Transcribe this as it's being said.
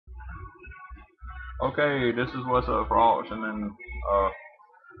Okay, this is what's up for auction in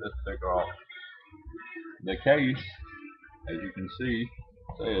this particular auction. The case, as you can see,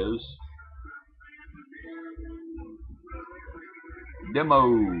 says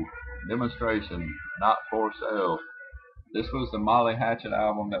demonstration, not for sale. This was the Molly Hatchet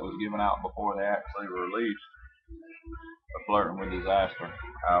album that was given out before they actually released the Flirting with Disaster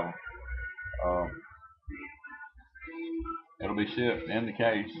album. Um, it'll be shipped in the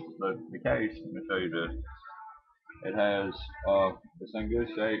case. The case, let me show you this. It has, it's in good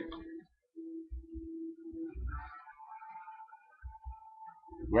shape.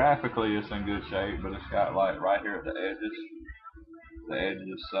 Graphically, it's in good shape, but it's got like right here at the edges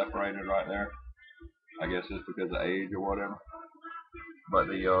is separated right there. I guess it's because of age or whatever. But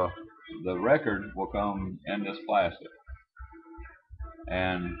the record will come in this plastic.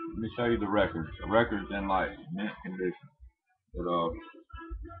 And let me show you the record. The record's in like mint condition. But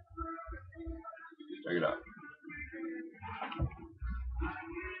check it out.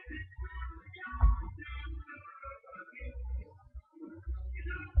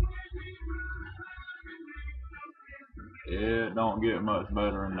 It don't get much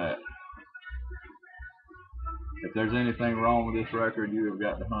better than that. If there's anything wrong with this record, you have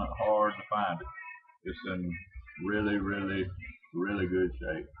got to hunt hard to find it. It's in really, really, really good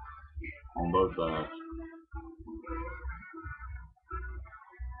shape on both sides.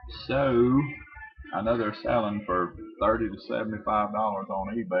 So I know they're selling for $30 to $75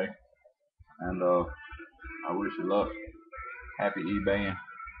 on eBay, and I wish you luck. Happy eBaying.